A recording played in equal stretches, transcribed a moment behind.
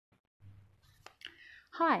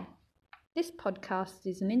Hi, this podcast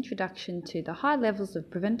is an introduction to the high levels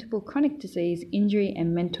of preventable chronic disease, injury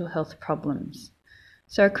and mental health problems.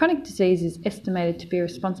 So chronic disease is estimated to be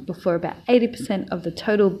responsible for about 80% of the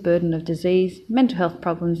total burden of disease, mental health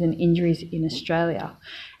problems and injuries in Australia,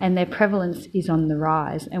 and their prevalence is on the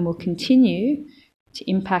rise and will continue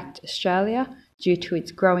to impact Australia due to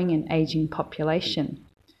its growing and ageing population.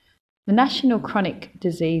 The National Chronic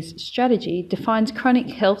Disease Strategy defines chronic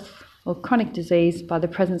health or chronic disease by the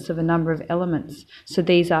presence of a number of elements. So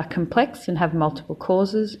these are complex and have multiple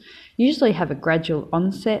causes, usually have a gradual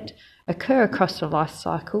onset, occur across the life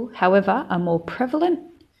cycle, however, are more prevalent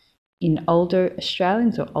in older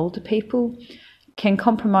Australians or older people, can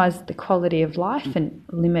compromise the quality of life and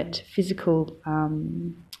limit physical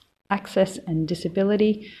access and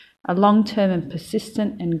disability, are long-term and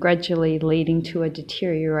persistent and gradually leading to a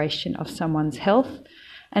deterioration of someone's health,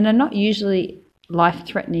 and are not usually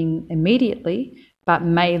life-threatening immediately, but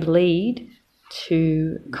may lead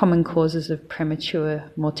to common causes of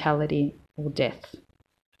premature mortality or death.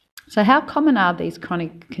 So how common are these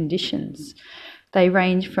chronic conditions? They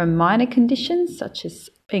range from minor conditions such as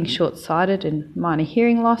being short-sighted and minor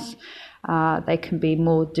hearing loss. They can be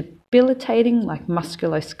more debilitating like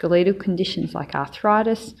musculoskeletal conditions like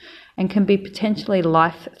arthritis, and can be potentially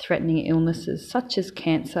life-threatening illnesses such as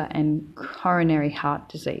cancer and coronary heart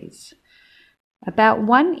disease. About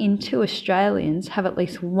 1 in 2 Australians have at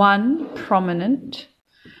least one prominent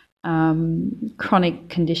chronic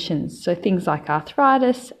conditions. So things like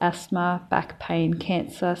arthritis, asthma, back pain,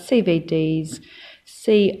 cancer, CVDs,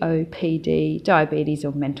 COPD, diabetes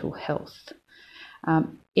or mental health.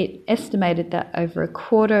 It estimated that over a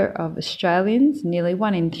quarter of Australians, nearly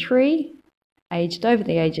 1 in 3, aged over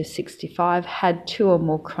the age of 65, had 2 or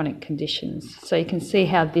more chronic conditions. So you can see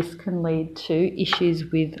how this can lead to issues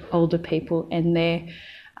with older people and their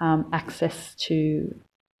access to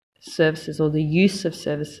services or the use of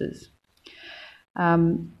services.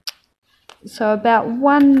 So about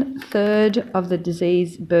 1/3 of the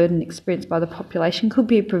disease burden experienced by the population could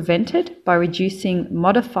be prevented by reducing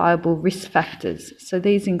modifiable risk factors. So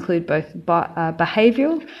these include both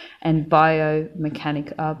behavioural and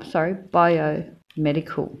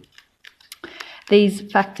biomedical. These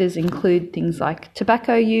factors include things like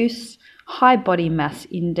tobacco use, high body mass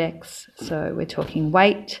index, so we're talking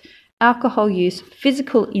weight, alcohol use,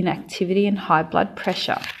 physical inactivity and high blood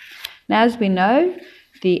pressure. Now, as we know,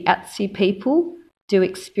 the ATSI people do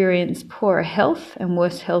experience poorer health and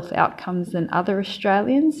worse health outcomes than other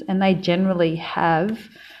Australians, and they generally have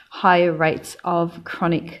higher rates of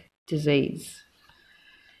chronic disease.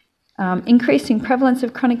 Increasing prevalence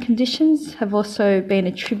of chronic conditions have also been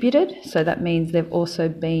attributed, so that means they've also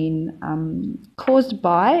been caused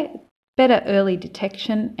by better early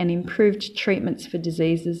detection and improved treatments for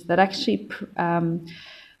diseases that actually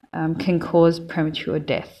can cause premature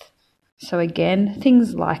death. So again,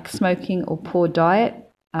 things like smoking or poor diet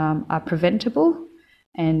are preventable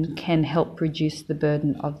and can help reduce the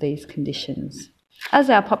burden of these conditions.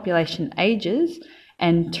 As our population ages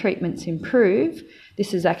and treatments improve,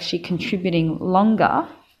 this is actually contributing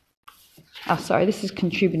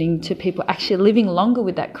to people actually living longer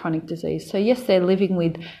with that chronic disease. So yes, they're living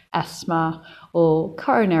with asthma or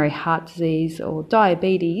coronary heart disease or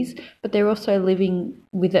diabetes, but they're also living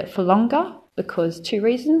with it for longer because 2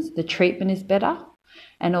 reasons: the treatment is better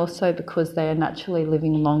and also because they are naturally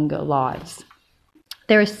living longer lives.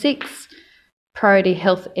 There are 6 priority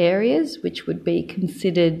health areas which would be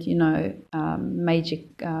considered, major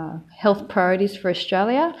health priorities for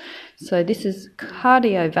Australia. So this is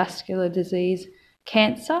cardiovascular disease,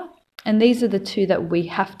 cancer, and these are the 2 that we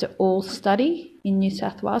have to all study in New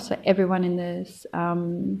South Wales. So everyone in this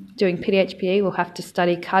doing PDHPE will have to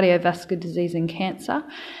study cardiovascular disease and cancer,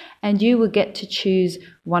 and you will get to choose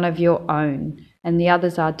one of your own. And the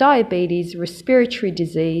others are diabetes, respiratory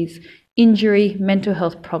disease, injury, mental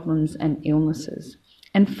health problems and illnesses.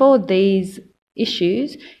 And for these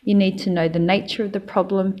issues, you need to know the nature of the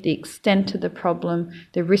problem, the extent of the problem,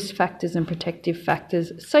 the risk factors and protective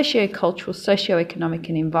factors, socio-cultural, socio-economic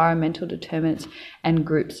and environmental determinants and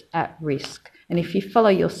groups at risk. And if you follow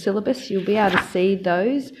your syllabus, you'll be able to see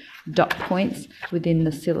those dot points within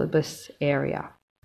the syllabus area.